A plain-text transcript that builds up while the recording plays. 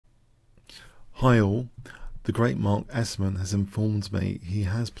Hi all, the great Marc Esserman has informed me he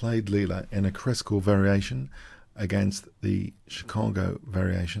has played Leela in a critical variation against the Chicago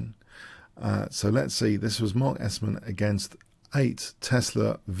variation. So let's see, this was Marc Esserman against 8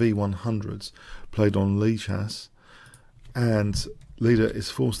 Tesla V100s played on Leela Chess, and Leela is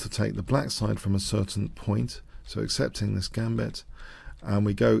forced to take the black side from a certain point, so accepting this gambit, and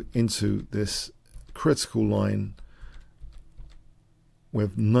we go into this critical line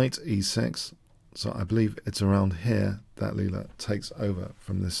with knight e6. So I believe it's around here that Leela takes over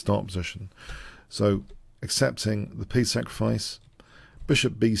from this start position. So accepting the piece sacrifice,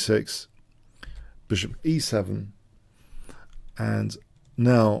 bishop b6, bishop e7, and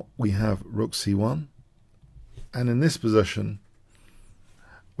now we have rook c1. And in this position,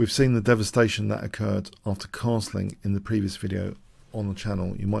 we've seen the devastation that occurred after castling in the previous video on the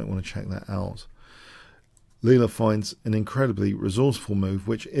channel. You might want to check that out. Leela finds an incredibly resourceful move,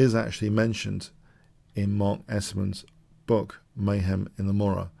 which is actually mentioned in Marc Esserman's book Mayhem in the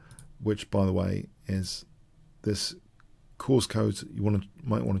Morra, which by the way is this course code. You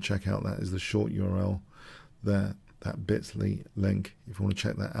might want to check out. That is the short URL there, that bit.ly link, if you want to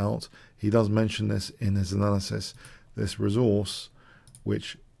check that out. He does mention this in his analysis, this resource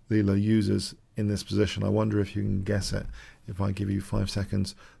which Leela uses in this position. I wonder if you can guess it if I give you 5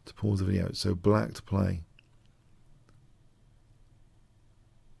 seconds to pause the video. So black to play.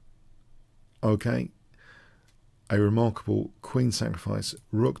 Okay, a remarkable queen sacrifice.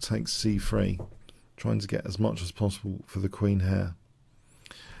 Rook takes c3, trying to get as much as possible for the queen here.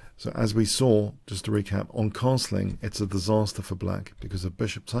 So as we saw, just to recap, on castling it's a disaster for black because of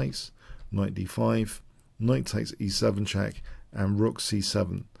bishop takes, knight d5, knight takes e7 check, and rook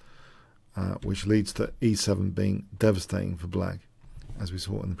c7, which leads to e7 being devastating for black, as we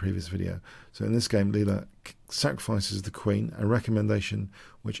saw in the previous video. So in this game, Leela sacrifices the queen, a recommendation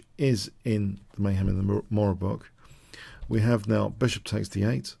which is in the Mayhem in the Morra book. We have now bishop takes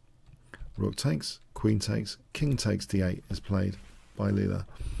d8, rook takes, queen takes, king takes d8 is played by Leela.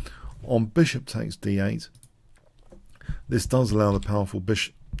 On bishop takes d8, this does allow the powerful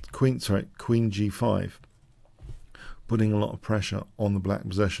queen g5, putting a lot of pressure on the black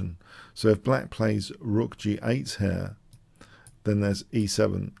position. So if black plays rook g8 here, then there's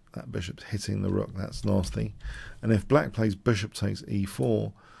e7, that bishop's hitting the rook, that's nasty. And if black plays bishop takes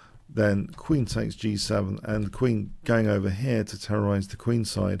e4, then queen takes g7, and the queen going over here to terrorize the queen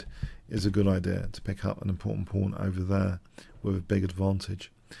side is a good idea, to pick up an important pawn over there with a big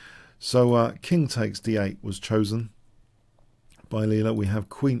advantage. So king takes d8 was chosen by Leela. We have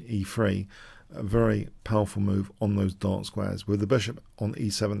queen e3, a very powerful move on those dark squares, with the bishop on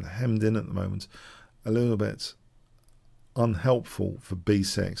e7 hemmed in at the moment, a little bit unhelpful for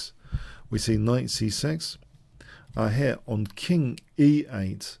b6. We see knight c6. Here on king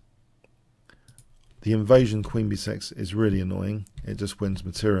e8, the invasion queen b6 is really annoying. It just wins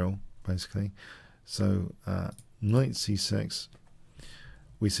material basically. So knight c6,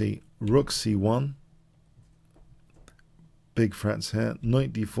 we see rook c1, big threats here.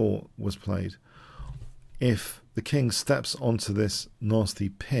 Knight d4 was played. If the king steps onto this nasty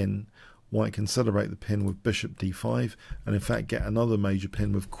pin, white can celebrate the pin with bishop d5, and in fact get another major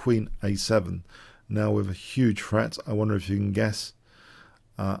pin with queen a7. Now with a huge threat. I wonder if you can guess,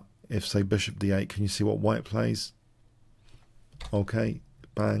 if say bishop d8, can you see what white plays? Okay,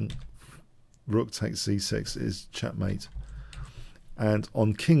 bang, rook takes c6 is checkmate. And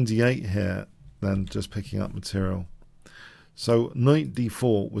on king d8 here, then just picking up material. So knight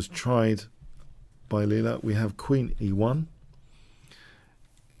d4 was tried by Leela. We have queen e1,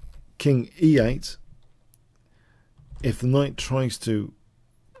 king e8. If the knight tries to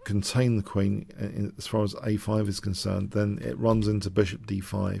contain the queen as far as a5 is concerned, then it runs into bishop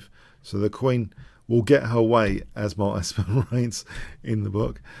d5. So the queen will get her way, as Marc Esserman writes in the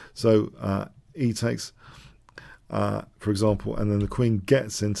book. So e takes, for example, and then the queen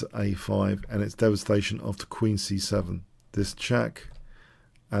gets into a5, and it's devastation after queen c7. This check,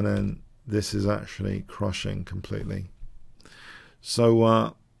 and then this is actually crushing completely.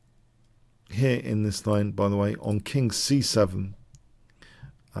 So here in this line, by the way, on king c7,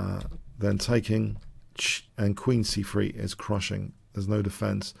 then taking, and queen c3 is crushing. There's no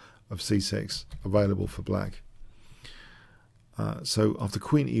defense of c6 available for black. So after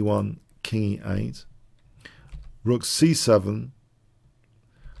queen e1, king e8, rook c7,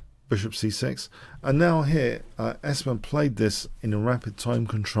 bishop c6, and now here Esserman played this in a rapid time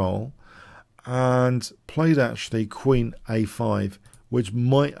control and played actually queen a5, which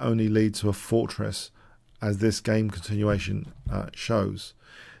might only lead to a fortress, as this game continuation shows.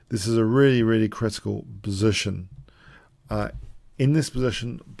 This is a really critical position. In this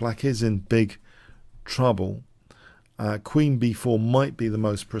position, black is in big trouble. Queen b4 might be the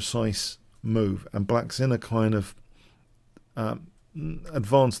most precise move, and black's in a kind of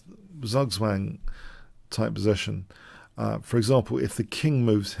advanced zugzwang type position. For example, if the king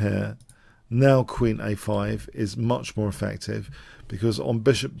moves here, now queen a5 is much more effective, because on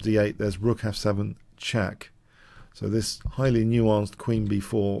bishop d8 there's rook f7 check. So this highly nuanced queen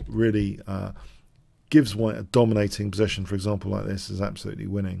b4 really gives white a dominating position. For example, like this is absolutely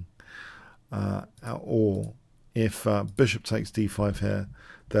winning. Or if bishop takes d5 here,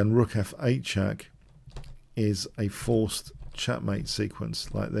 then rook f8 check is a forced checkmate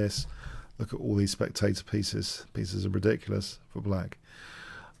sequence like this. Look at all these spectator pieces. Pieces are ridiculous for black.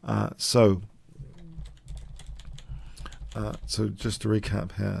 So just to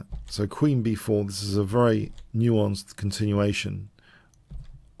recap here. So queen b4, this is a very nuanced continuation.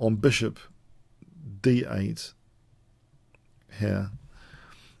 On bishop d8 here,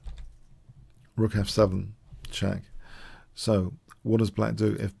 rook f7 check. So what does black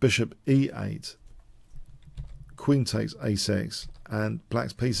do? If bishop e8, queen takes a6, and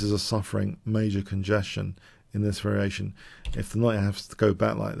black's pieces are suffering major congestion in this variation. If the knight has to go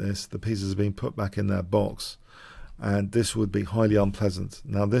back like this, the pieces are being put back in their box, and this would be highly unpleasant.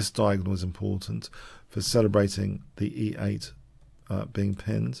 Now this diagonal is important for celebrating the e8 being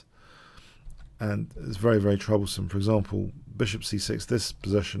pinned, and it's very, very troublesome. For example, bishop c6, this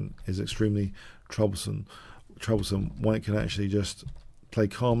position is extremely troublesome. White can actually just play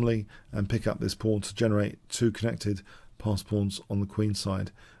calmly and pick up this pawn to generate two connected pass pawns on the queen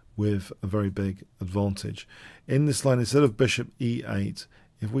side with a very big advantage. In this line, instead of bishop e8,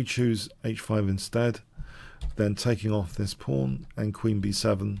 if we choose h5 instead, then taking off this pawn and queen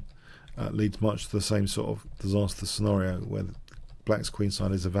b7 leads much to the same sort of disaster scenario where black's queen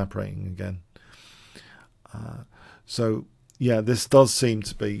side is evaporating again. So yeah, this does seem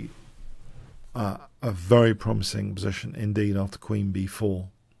to be a very promising position indeed after queen b4.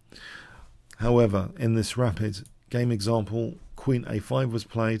 However, in this rapid game example, queen a5 was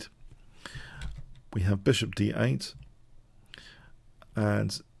played. We have bishop d8,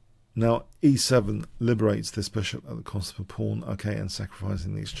 and now e7 liberates this bishop at the cost of a pawn, okay, and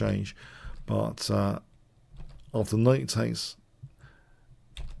sacrificing the exchange. But after knight takes,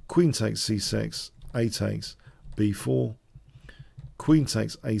 queen takes c6, a takes, b4, queen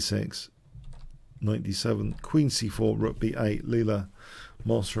takes a6, knight d7, queen c4, rook b8. Leela,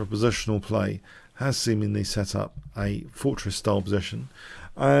 master of positional play, has seemingly set up a fortress style position,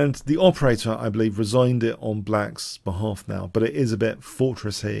 and the operator, I believe, resigned it on black's behalf now, but it is a bit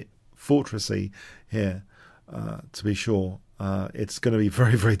fortressy here, to be sure. It's going to be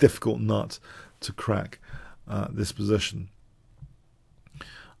very, very difficult nut to crack this position.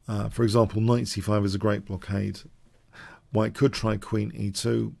 For example, knight c5 is a great blockade. White could try queen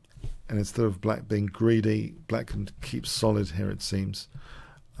e2, and instead of black being greedy, black can keep solid here, it seems,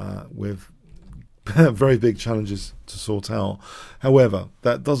 with very big challenges to sort out. However,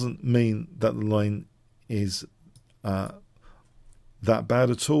 that doesn't mean that the line is that bad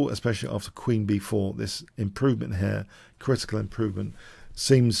at all, especially after queen b4. This improvement here, critical improvement,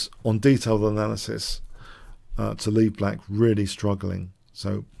 seems on detailed analysis to leave black really struggling.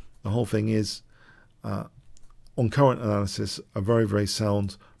 So the whole thing is, on current analysis, a very, very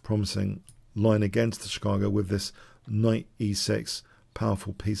sound, promising line against the Chicago, with this knight e6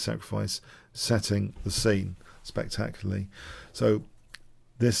 powerful piece sacrifice setting the scene spectacularly. So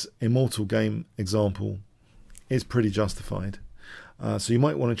this immortal game example is pretty justified. So you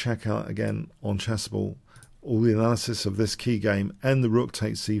might want to check out again on Chessable. All the analysis of this key game and the rook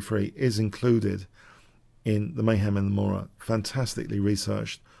takes c3 is included in the Mayhem and the Mora fantastically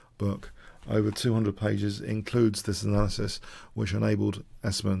researched book. Over 200 pages, includes this analysis, which enabled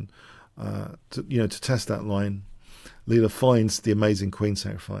Esserman to test that line. Leela finds the amazing queen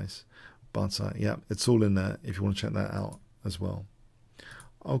sacrifice, but yeah, it's all in there if you want to check that out as well.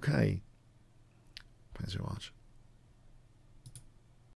 Okay, thanks very much.